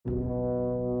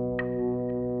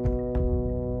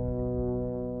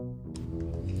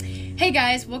Hey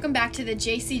guys, welcome back to the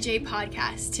JCJ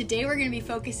podcast. Today we're going to be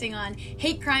focusing on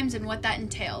hate crimes and what that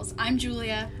entails. I'm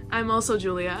Julia. I'm also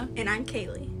Julia. And I'm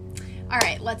Kaylee.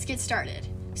 Alright, let's get started.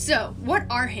 So, what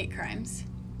are hate crimes?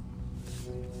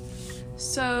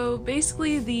 So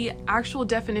basically the actual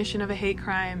definition of a hate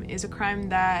crime is a crime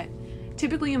that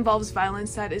typically involves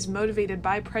violence that is motivated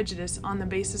by prejudice on the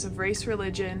basis of race,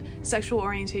 religion, sexual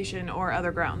orientation, or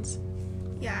other grounds.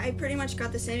 Yeah, I pretty much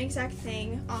got the same exact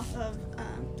thing off of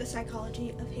the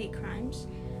Psychology of Hate Crimes,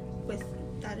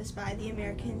 that is by the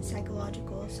American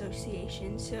Psychological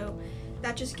Association. So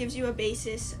that just gives you a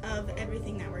basis of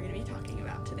everything that we're going to be talking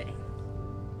about today.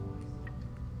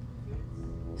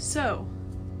 So,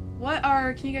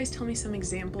 can you guys tell me some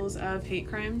examples of hate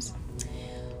crimes?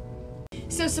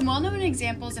 So some well-known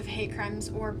examples of hate crimes,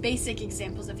 or basic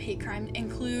examples of hate crime,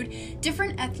 include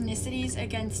different ethnicities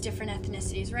against different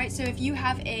ethnicities, right? So if you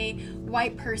have a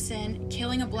white person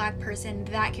killing a black person,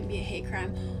 that can be a hate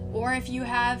crime. Or if you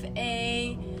have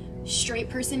a straight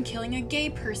person killing a gay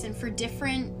person for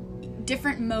different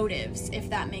motives, if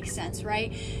that makes sense,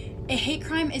 right? A hate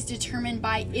crime is determined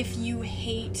by if you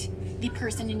hate the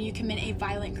person and you commit a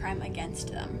violent crime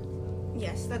against them.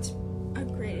 Yes, that's a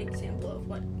great example of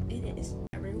what it is.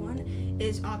 Everyone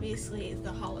is obviously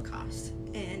the Holocaust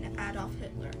and Adolf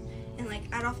Hitler. And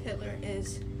Adolf Hitler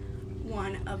is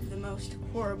one of the most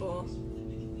horrible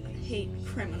hate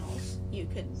criminals you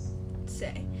could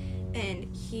say.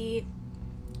 And he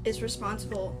is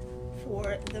responsible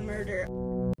for the murder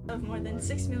of more than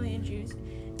 6 million Jews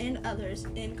and others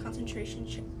in concentration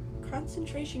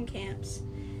camps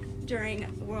during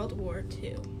World War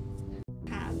II.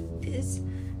 Is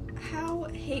how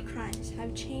hate crimes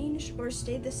have changed or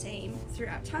stayed the same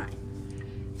throughout time.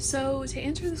 So to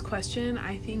answer this question,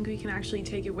 I think we can actually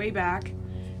take it way back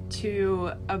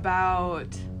to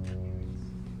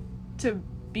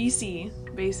BC,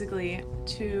 basically,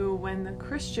 to when the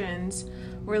Christians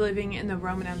were living in the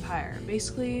Roman Empire.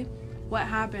 Basically, what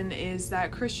happened is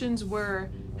that Christians were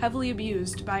heavily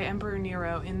abused by Emperor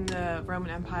Nero in the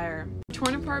Roman Empire,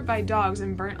 torn apart by dogs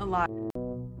and burnt alive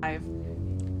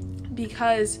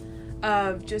because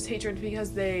of just hatred,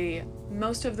 because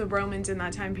most of the Romans in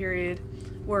that time period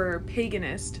were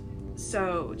paganist,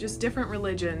 so just different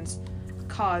religions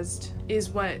is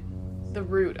what the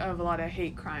root of a lot of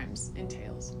hate crimes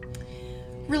entails.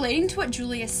 Relating to what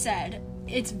Julia said,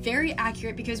 it's very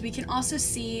accurate because we can also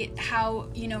see how,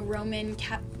 Roman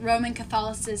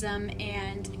Catholicism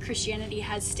and Christianity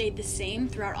has stayed the same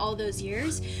throughout all those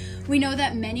years. We know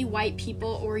that many white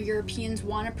people or Europeans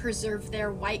want to preserve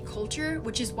their white culture,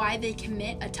 which is why they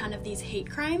commit a ton of these hate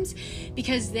crimes,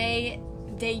 because they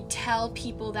tell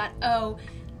people that,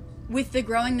 with the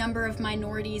growing number of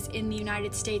minorities in the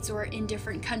United States or in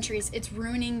different countries, it's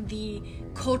ruining the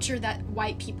culture that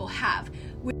white people have.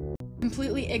 We're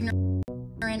completely ignorant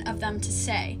of them to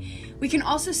say. We can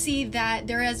also see that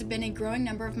there has been a growing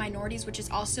number of minorities, which is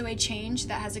also a change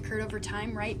that has occurred over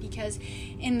time, right? Because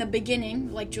in the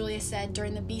beginning, like Julia said,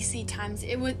 during the BC times,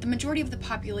 the majority of the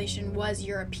population was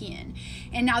European.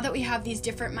 And now that we have these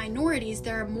different minorities,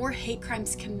 there are more hate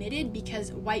crimes committed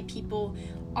because white people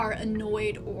are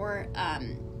annoyed or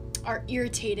are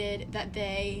irritated that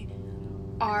there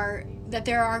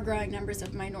are growing numbers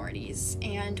of minorities.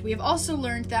 And we have also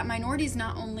learned that minorities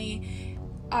not only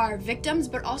are victims,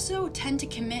 but also tend to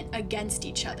commit against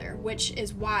each other, which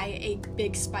is why a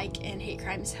big spike in hate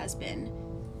crimes has been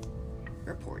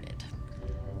reported.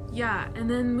 Yeah, and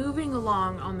then moving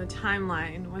along on the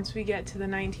timeline, once we get to the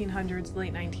 1900s,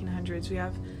 late 1900s, we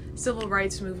have civil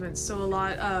rights movements, so a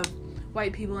lot of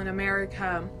white people in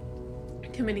America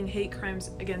committing hate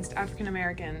crimes against African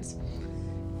Americans,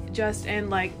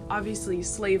 and obviously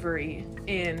slavery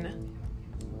in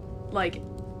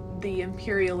the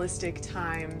imperialistic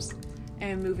times,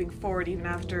 and moving forward even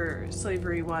after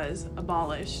slavery was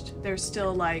abolished, there's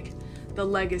still the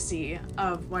legacy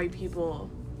of white people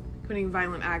committing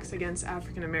violent acts against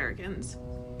African Americans.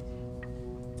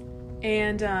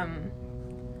 And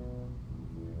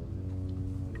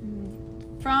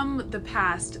from the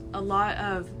past, a lot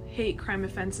of hate crime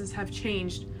offenses have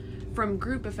changed from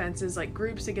group offenses, like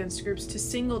groups against groups, to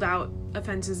singled out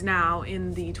offenses now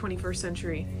in the 21st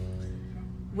century,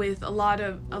 with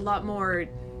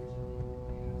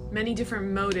many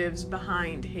different motives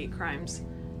behind hate crimes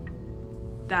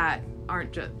that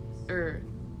aren't just,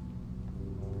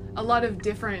 a lot of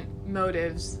different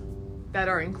motives that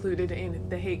are included in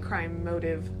the hate crime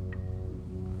motive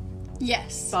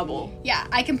bubble. Yeah,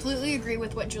 I completely agree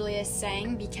with what Julia is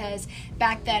saying, because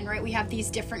back then, right, we have these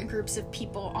different groups of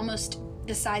people, almost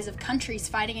the size of countries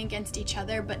fighting against each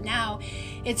other, but now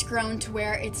it's grown to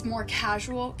where it's more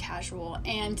casual,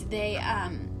 and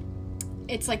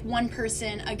it's like one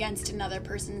person against another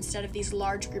person instead of these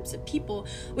large groups of people,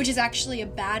 which is actually a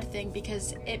bad thing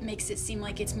because it makes it seem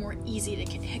like it's more easy to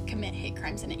commit hate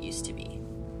crimes than it used to be.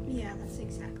 Yeah, that's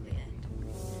exactly it.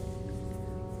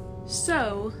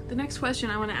 So, the next question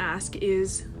I want to ask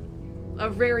is a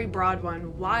very broad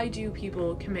one. Why do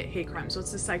people commit hate crimes?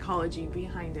 What's the psychology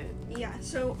behind it? Yeah,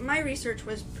 so my research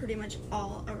was pretty much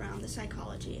all around the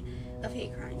psychology of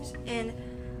hate crimes. And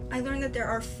I learned that there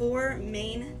are 4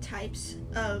 main types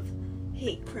of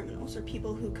hate criminals, or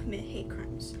people who commit hate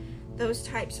crimes. Those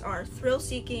types are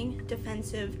thrill-seeking,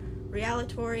 defensive,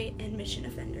 retaliatory, and mission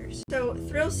offenders. So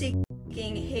thrill-seeking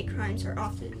hate crimes are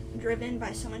often driven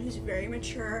by someone who's very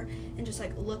mature and just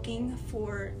like looking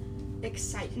for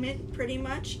excitement pretty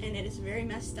much, and it is very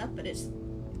messed up, but it's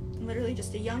literally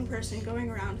just a young person going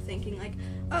around thinking like,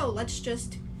 oh, let's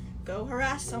just go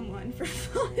harass someone for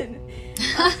fun.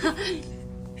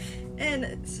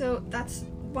 And so that's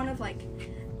one of like,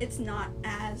 it's not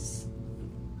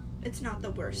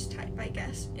the worst type, I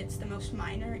guess. It's the most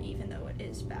minor, even though it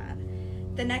is bad.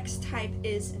 The next type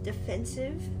is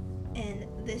defensive, and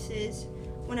this is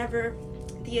whenever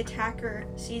the attacker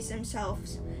sees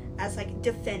themselves as like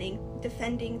defending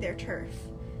their turf.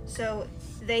 So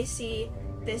they see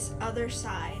this other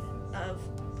side of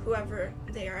whoever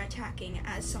they are attacking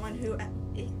as someone who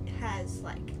has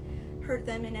like hurt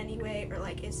them in any way, or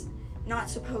like is not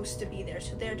supposed to be there,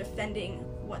 so they're defending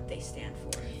what they stand for.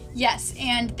 Yes,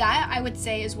 and that I would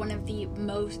say is one of the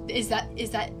most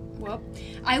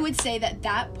I would say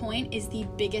that point is the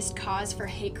biggest cause for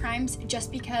hate crimes,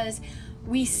 just because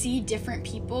we see different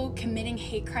people committing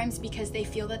hate crimes because they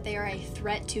feel that they are a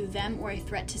threat to them or a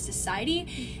threat to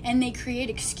society, and they create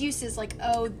excuses like,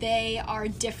 oh, they are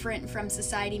different from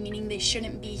society, meaning they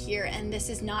shouldn't be here, and this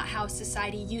is not how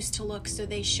society used to look, so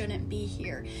they shouldn't be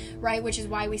here, right? Which is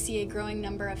why we see a growing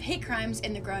number of hate crimes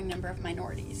and the growing number of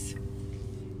minorities.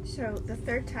 So the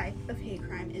third type of hate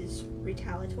crime is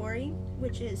retaliatory,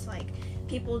 which is like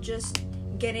people just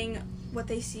getting what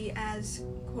they see as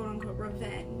quote-unquote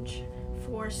revenge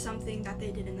for something that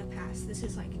they did in the past. This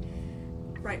is like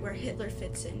right where Hitler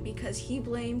fits in, because he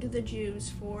blamed the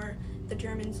Jews for the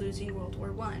Germans losing World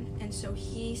War I, and so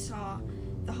he saw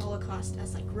the Holocaust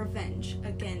as like revenge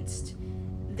against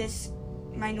this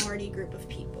minority group of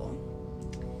people.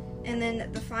 And then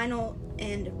the final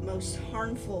and most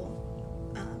harmful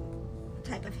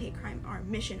type of hate crime are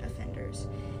mission offenders,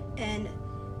 and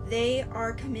they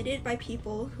are committed by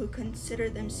people who consider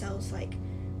themselves like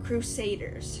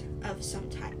crusaders of some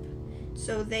type.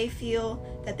 So they feel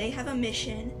that they have a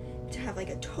mission to have like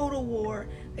a total war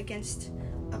against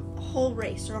a whole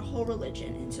race or a whole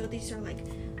religion, and so these are like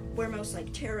where most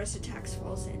like terrorist attacks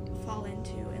fall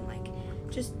into, and like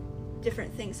just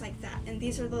different things like that. And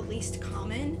these are the least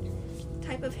common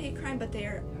type of hate crime, but they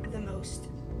are the most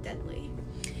deadly.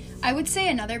 I would say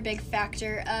another big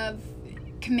factor of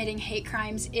committing hate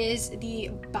crimes is the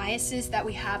biases that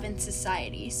we have in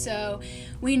society. So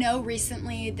we know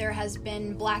recently there has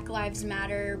been Black Lives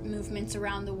Matter movements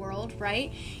around the world,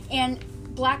 right? And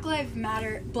Black Lives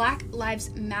Matter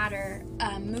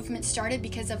movement started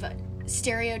because of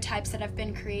stereotypes that have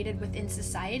been created within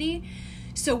society.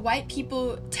 So white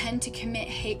people tend to commit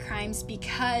hate crimes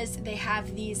because they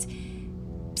have these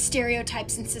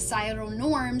stereotypes and societal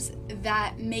norms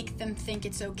that make them think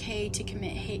it's okay to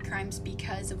commit hate crimes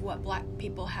because of what Black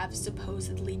people have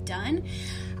supposedly done.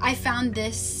 I found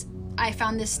this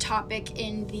topic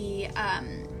in the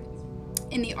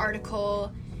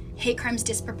article Hate Crimes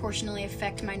Disproportionately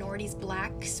Affect Minorities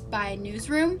Blacks by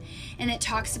Newsroom, and it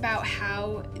talks about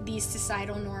how these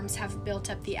societal norms have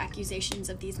built up the accusations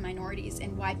of these minorities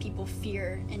and why people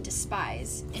fear and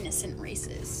despise innocent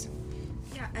races.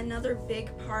 Yeah, another big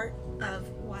part of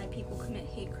why people commit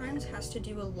hate crimes has to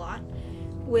do a lot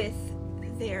with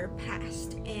their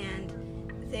past and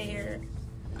their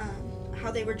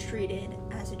how they were treated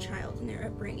as a child in their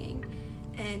upbringing.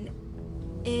 And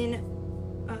in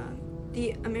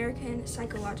the American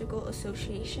Psychological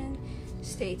Association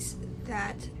states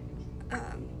that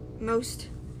most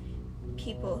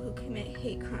people who commit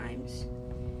hate crimes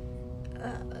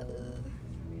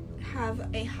have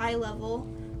a high level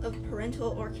of parental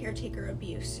or caretaker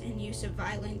abuse and use of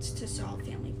violence to solve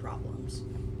family problems.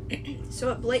 So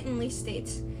it blatantly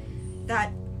states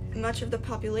that much of the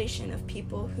population of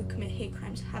people who commit hate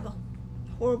crimes have a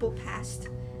horrible past,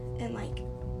 and like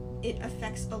it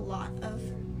affects a lot of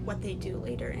what they do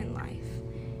later in life.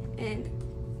 And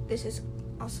this is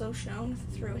also shown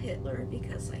through Hitler,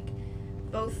 because like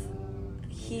both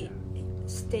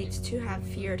states to have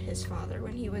feared his father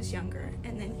when he was younger,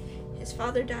 and then his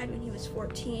father died when he was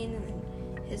 14, and then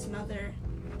his mother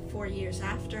 4 years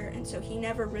after, and so he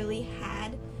never really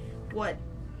had what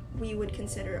we would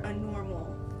consider a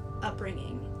normal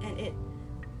upbringing, and it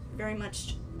very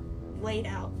much laid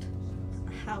out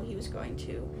how he was going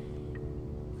to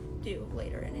do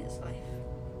later in his life.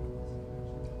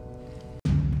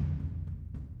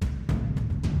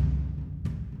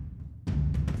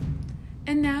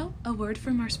 And now, a word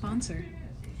from our sponsor.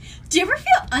 Do you ever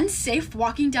feel unsafe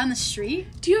walking down the street?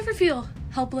 Do you ever feel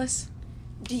helpless?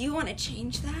 Do you want to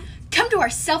change that? Come to our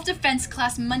self-defense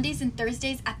class Mondays and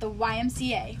Thursdays at the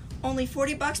YMCA. Only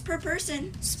 $40 per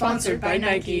person. Sponsored by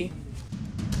Nike.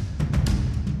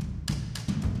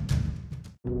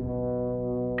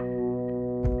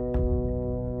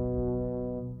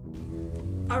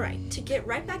 Alright, to get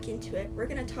right back into it, we're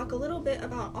going to talk a little bit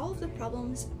about all of the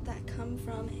problems that come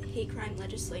from hate crime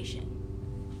legislation.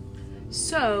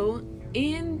 So,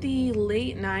 in the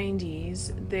late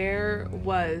 90s, there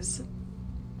was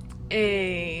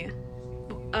a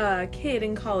kid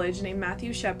in college named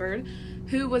Matthew Shepard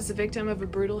who was the victim of a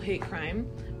brutal hate crime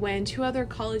when two other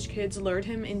college kids lured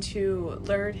him into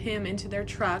their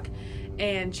truck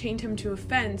and chained him to a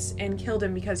fence and killed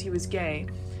him because he was gay.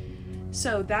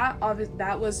 So that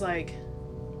was like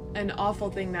an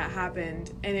awful thing that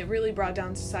happened, and it really brought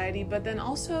down society. But then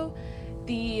also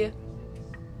the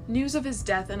news of his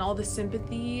death and all the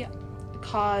sympathy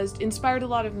inspired a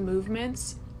lot of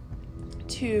movements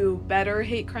to better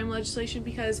hate crime legislation,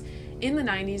 because in the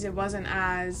 90s it wasn't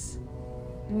as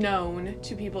known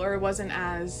to people, or it wasn't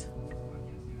as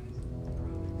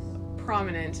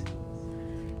prominent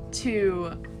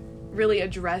to really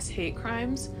address hate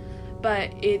crimes.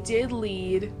 But it did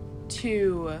lead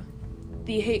to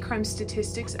the Hate Crime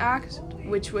Statistics Act,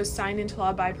 which was signed into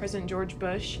law by President George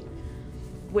Bush,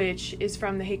 which is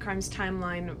from the Hate Crimes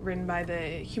Timeline written by the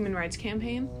Human Rights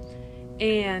Campaign,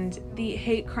 and the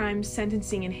Hate Crime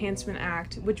Sentencing Enhancement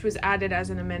Act, which was added as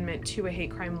an amendment to a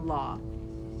hate crime law.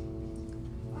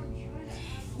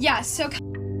 Yeah, so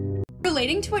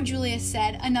relating to what Julia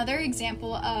said, another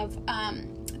example of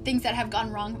things that have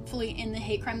gone wrongfully in the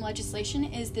hate crime legislation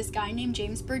is this guy named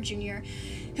James Byrd Jr.,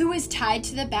 who was tied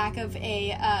to the back of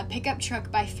a pickup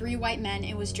truck by 3 white men.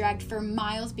 It was dragged for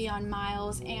miles beyond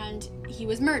miles, and he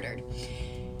was murdered.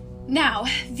 Now,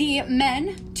 the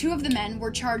men, 2 of the men, were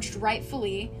charged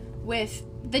rightfully with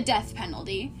the death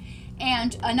penalty,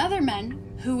 and another man,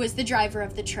 who was the driver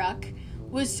of the truck,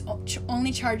 was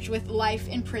only charged with life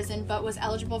in prison, but was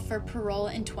eligible for parole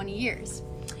in 20 years.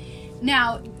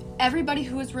 Now, everybody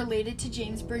who was related to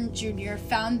James Byrd Jr.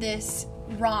 found this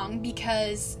wrong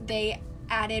because they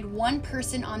added one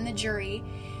person on the jury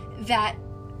that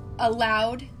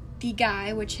allowed the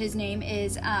guy, which his name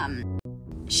is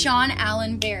Sean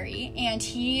Allen Berry, and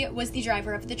he was the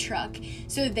driver of the truck.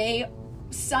 So they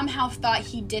somehow thought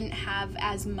he didn't have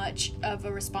as much of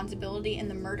a responsibility in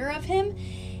the murder of him.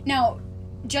 Now,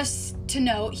 just to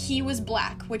note, he was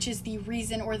black, which is the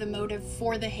reason or the motive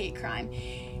for the hate crime.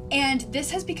 And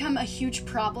this has become a huge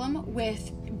problem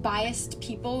with biased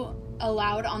people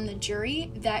allowed on the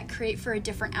jury that create for a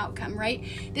different outcome, right?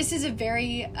 This is a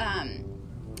very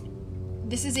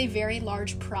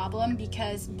large problem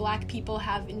because black people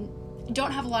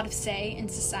don't have a lot of say in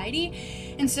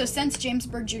society. And so since James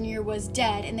Byrd Jr. was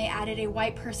dead and they added a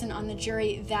white person on the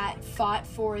jury that fought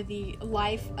for the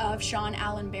life of Sean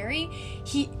Allen Berry,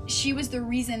 she was the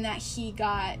reason that he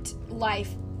got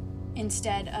life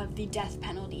instead of the death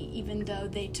penalty, even though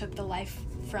they took the life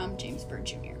from James Byrd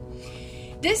Jr.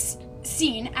 This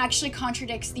scene actually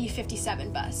contradicts the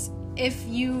 57 bus. If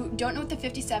you don't know what the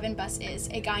 57 bus is,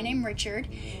 a guy named Richard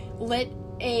lit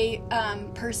a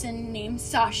person named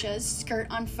Sasha's skirt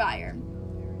on fire.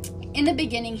 In the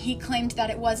beginning, he claimed that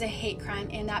it was a hate crime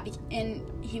and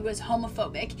he was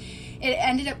homophobic. It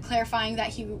ended up clarifying that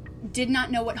he did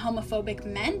not know what homophobic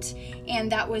meant, and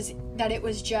that it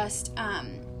was just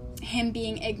him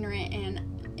being ignorant and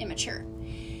immature.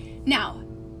 Now,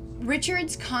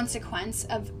 Richard's consequence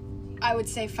of, I would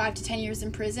say, 5 to 10 years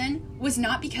in prison was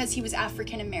not because he was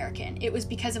African American. It was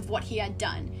because of what he had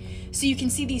done. So you can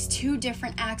see these 2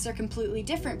 different acts are completely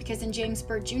different, because in James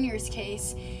Byrd Jr.'s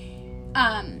case,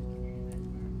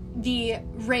 the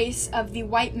race of the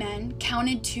white men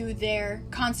counted to their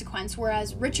consequence,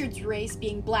 whereas Richard's race,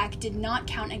 being black, did not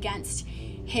count against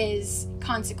his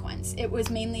consequence. It was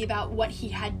mainly about what he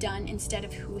had done instead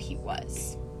of who he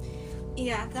was.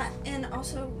 Yeah, that, and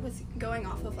also with going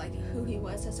off of like who he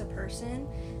was as a person,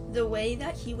 the way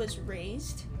that he was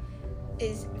raised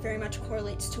is very much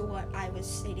correlates to what I was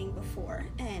stating before,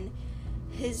 and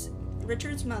his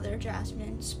Richard's mother,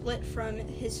 Jasmine, split from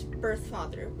his birth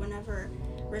father whenever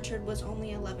Richard was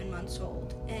only 11 months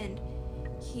old, and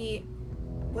he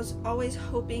was always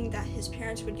hoping that his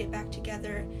parents would get back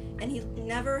together, and he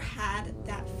never had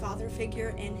that father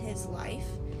figure in his life.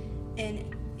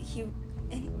 And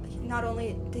not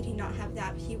only did he not have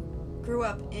that, he grew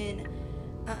up in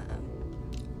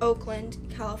Oakland,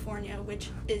 California, which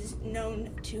is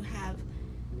known to have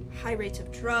high rates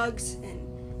of drugs and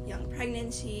young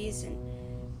pregnancies and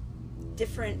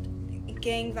different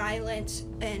gang violence,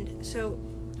 and so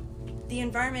the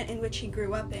environment in which he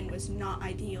grew up in was not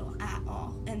ideal at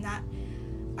all, and that,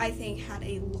 I think, had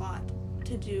a lot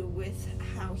to do with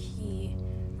how he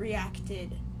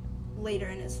reacted later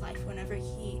in his life whenever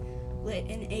he lit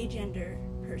an agender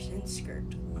person's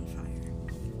skirt on fire.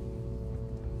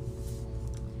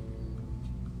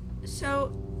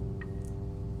 So,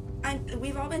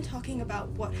 we've all been talking about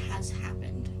what has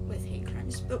happened with hate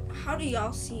crimes, but how do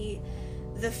y'all see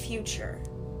the future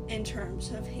in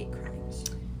terms of hate crimes?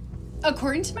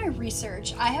 According to my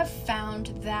research, I have found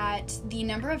that the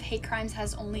number of hate crimes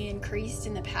has only increased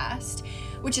in the past,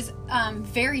 which is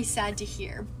very sad to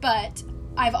hear, but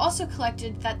I've also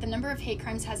collected that the number of hate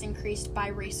crimes has increased by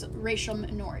racial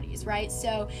minorities, right?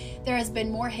 So there has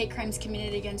been more hate crimes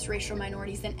committed against racial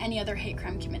minorities than any other hate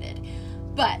crime committed.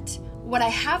 But what I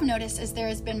have noticed is there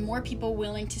has been more people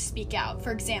willing to speak out.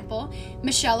 For example,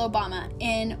 Michelle Obama.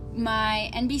 In my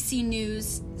NBC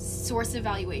News source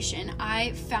evaluation,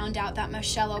 I found out that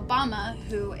Michelle Obama,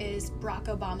 who is Barack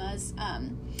Obama's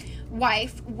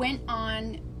wife, went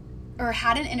on or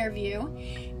had an interview,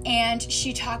 and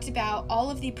she talked about all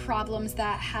of the problems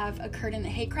that have occurred in the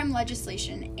hate crime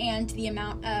legislation and the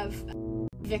amount of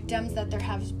victims that there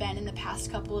have been in the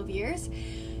past couple of years.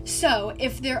 So,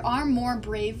 if there are more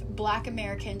brave Black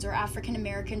Americans or African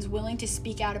Americans willing to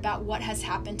speak out about what has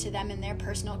happened to them in their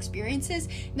personal experiences,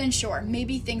 then sure,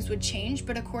 maybe things would change.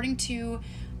 But according to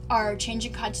our change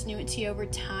in continuity over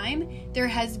time, there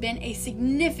has been a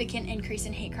significant increase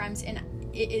in hate crimes, and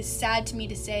it is sad to me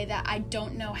to say that I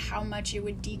don't know how much it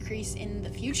would decrease in the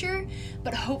future,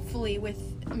 but hopefully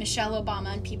with Michelle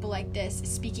Obama and people like this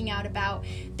speaking out about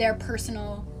their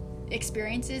personal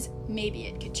experiences, maybe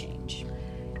it could change.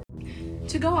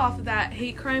 To go off of that,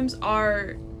 hate crimes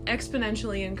are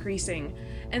exponentially increasing,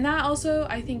 and that also,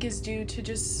 I think, is due to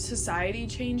just society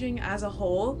changing as a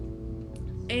whole,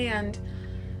 and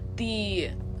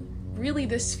the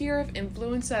sphere of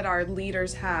influence that our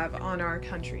leaders have on our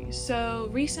country. So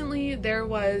recently there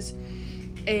was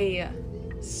a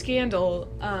scandal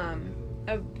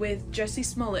with Jussie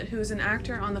Smollett, who's an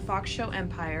actor on the Fox show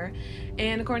Empire,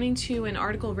 and according to an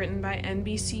article written by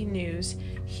NBC News,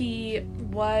 he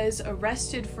was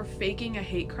arrested for faking a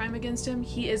hate crime against him.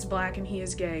 He is Black and he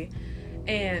is gay,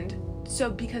 and so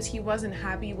because he wasn't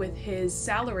happy with his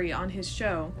salary on his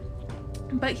show,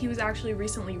 but he was actually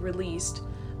recently released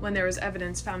when there was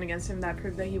evidence found against him that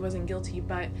proved that he wasn't guilty.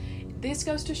 But this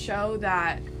goes to show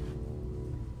that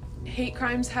hate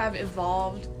crimes have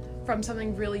evolved from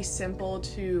something really simple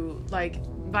to like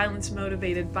violence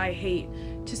motivated by hate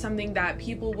to something that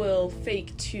people will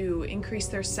fake to increase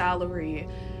their salary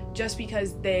just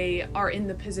because they are in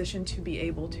the position to be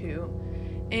able to.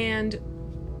 And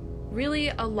really,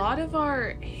 a lot of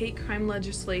our hate crime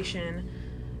legislation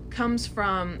comes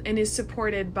from and is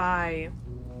supported by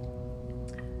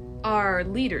our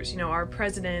leaders, our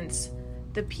presidents,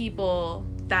 the people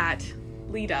that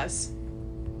lead us.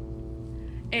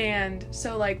 And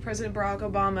so like President Barack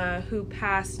Obama, who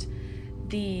passed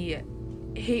the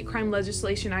Hate Crime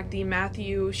Legislation Act, the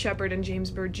Matthew Shepard and James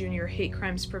Byrd Jr. Hate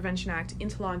Crimes Prevention Act,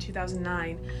 into law in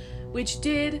 2009,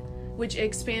 which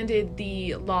expanded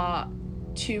the law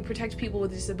to protect people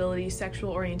with disabilities,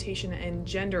 sexual orientation, and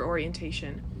gender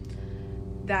orientation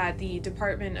that the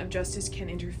Department of Justice can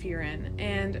interfere in.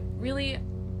 And really,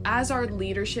 as our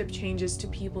leadership changes to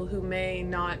people who may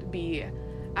not be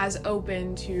as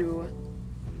open to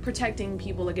protecting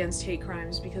people against hate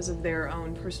crimes because of their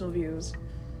own personal views,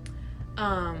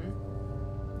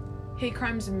 hate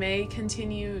crimes may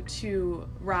continue to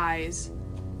rise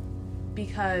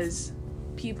because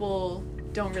people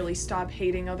don't really stop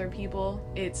hating other people.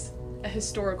 It's a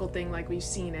historical thing, like we've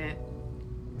seen it.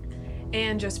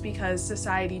 And just because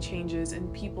society changes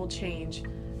and people change,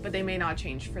 but they may not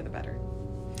change for the better.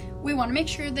 We want to make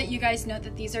sure that you guys know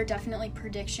that these are definitely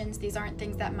predictions. These aren't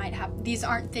things that might happen. These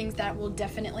aren't things that will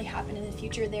definitely happen in the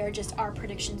future. They are just our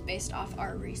predictions based off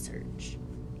our research.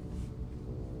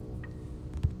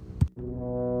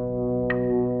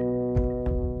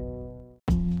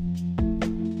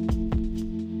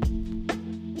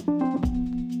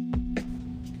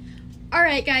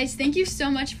 right, guys. Thank you so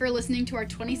much for listening to our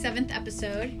 27th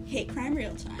episode. Hate Crime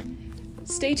Real Time.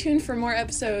 Stay tuned for more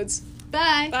episodes.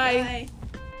 Bye. Bye.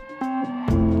 Bye.